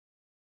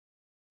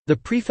The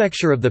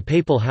Prefecture of the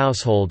Papal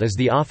Household is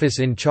the office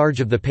in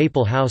charge of the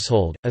Papal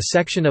Household, a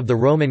section of the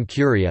Roman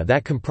Curia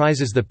that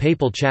comprises the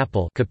Papal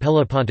Chapel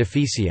Capella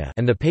Pontificia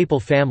and the Papal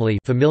Family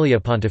Familia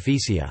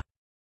Pontificia.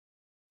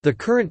 The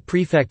current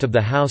prefect of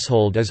the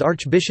household is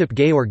Archbishop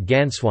Georg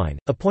Ganswein,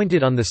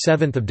 appointed on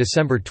 7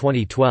 December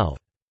 2012.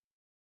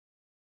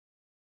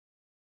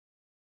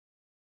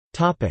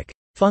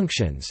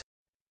 Functions.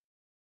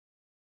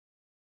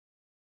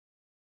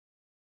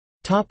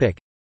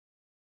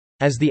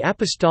 As the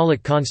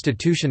Apostolic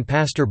Constitution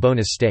Pastor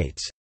Bonus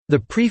states,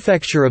 "The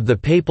Prefecture of the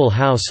Papal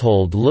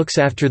Household looks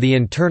after the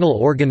internal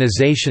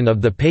organization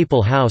of the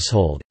Papal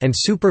Household, and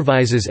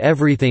supervises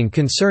everything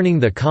concerning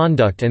the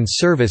conduct and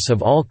service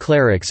of all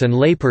clerics and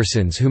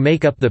laypersons who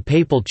make up the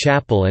Papal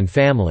Chapel and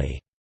family.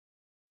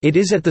 It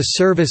is at the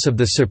service of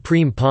the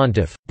Supreme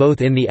Pontiff, both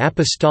in the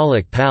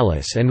Apostolic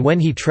Palace and when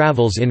he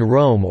travels in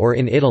Rome or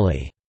in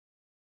Italy."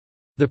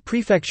 The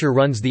prefecture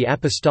runs the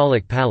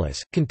Apostolic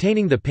Palace,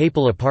 containing the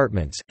papal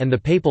apartments, and the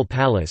Papal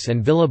Palace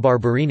and Villa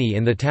Barberini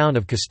in the town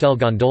of Castel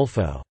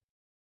Gandolfo.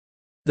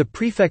 The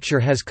prefecture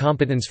has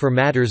competence for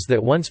matters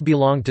that once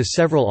belonged to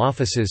several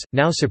offices,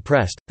 now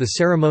suppressed: the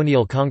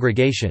ceremonial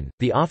congregation,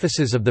 the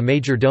offices of the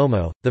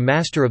majordomo, the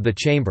master of the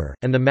chamber,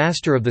 and the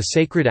master of the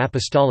sacred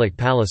apostolic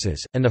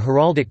palaces, and the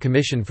heraldic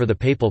commission for the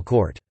papal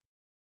court.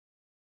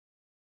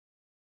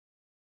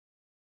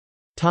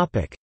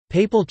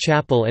 Papal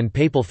Chapel and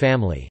Papal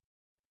Family.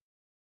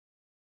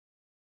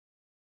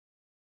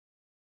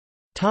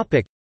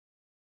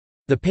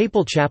 The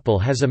Papal Chapel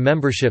has a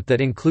membership that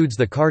includes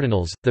the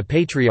cardinals, the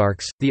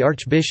patriarchs, the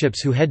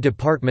archbishops who head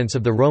departments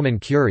of the Roman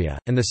Curia,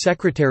 and the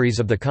secretaries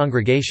of the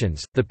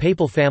congregations. The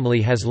Papal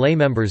Family has lay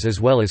members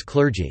as well as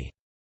clergy.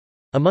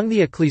 Among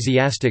the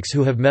ecclesiastics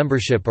who have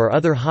membership are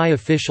other high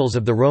officials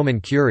of the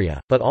Roman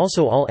Curia, but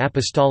also all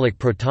apostolic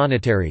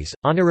protonotaries,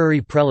 honorary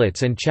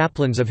prelates and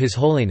chaplains of His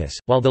Holiness,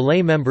 while the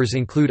lay members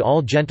include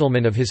all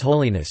gentlemen of His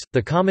Holiness,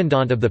 the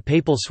Commandant of the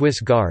Papal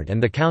Swiss Guard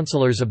and the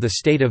councillors of the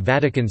State of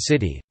Vatican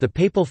City. The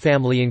Papal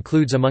Family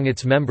includes among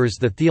its members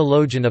the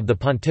theologian of the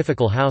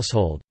Pontifical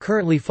Household,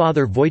 currently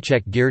Father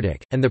Wojciech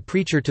Giertych, and the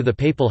preacher to the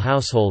Papal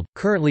Household,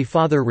 currently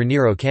Father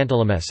Raniero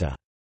Cantalamessa.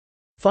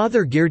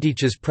 Father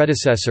Giertych's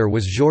predecessor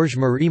was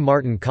Georges-Marie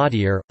Martin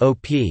Cottier,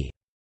 O.P.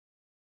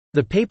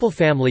 The Papal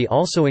Family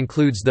also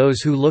includes those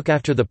who look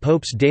after the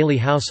Pope's daily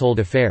household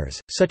affairs,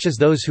 such as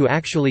those who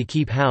actually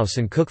keep house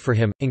and cook for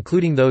him,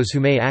 including those who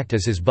may act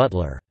as his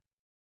butler.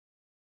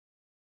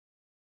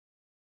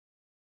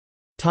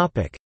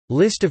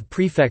 List of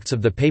prefects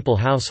of the Papal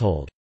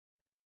Household.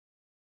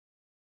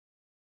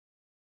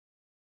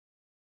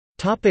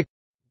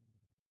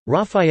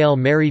 Raphael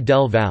Mary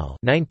del Val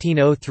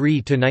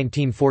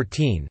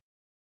 (1903–1914),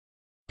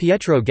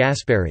 Pietro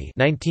Gasperi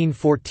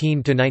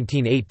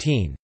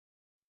 (1914–1918),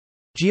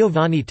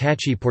 Giovanni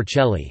Tacci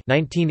Porcelli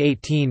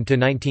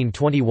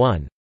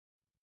 (1918–1921),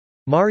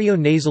 Mario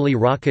Nasoli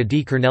Rocca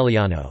di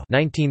Corneliano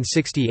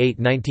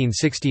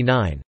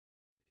 (1968–1969),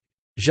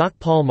 Jacques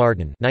Paul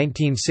Martin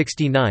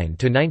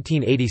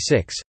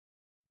 (1969–1986),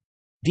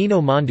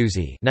 Dino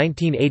Monduzzi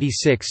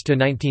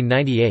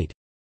 (1986–1998).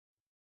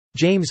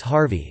 James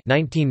Harvey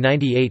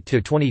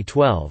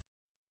 (1998–2012),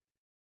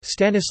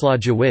 Stanislaw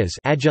Jawisz,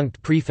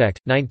 adjunct prefect,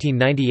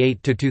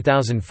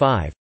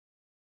 1998–2005,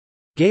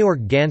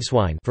 Georg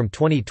Ganswein from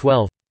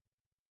 2012.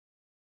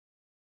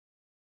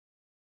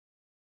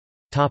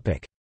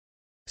 Topic.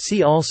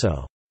 See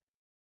also.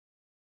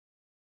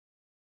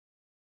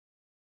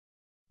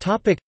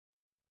 Topic.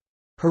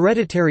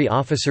 Hereditary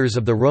officers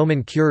of the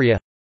Roman Curia.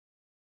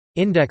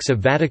 Index of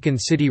Vatican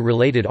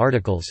City-related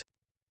articles.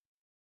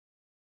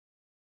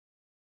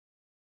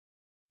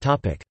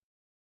 Topic.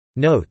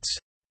 Notes.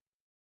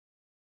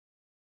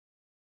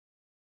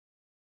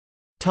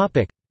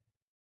 Topic.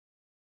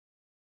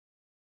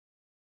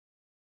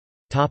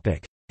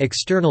 Topic.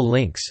 External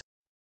links.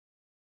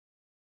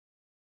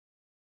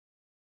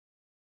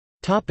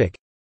 Topic.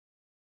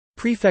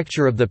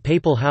 Prefecture of the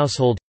Papal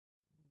Household.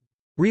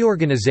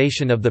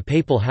 Reorganization of the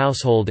Papal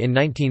Household in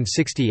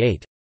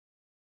 1968.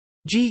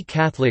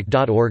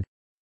 gcatholic.org.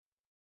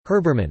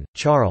 Herbermann,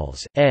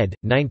 Charles, ed.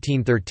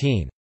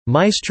 1913.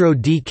 Maestro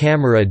di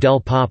Camera del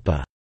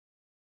Papa.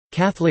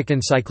 Catholic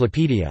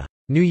Encyclopedia.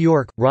 New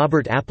York,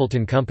 Robert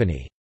Appleton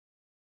Company.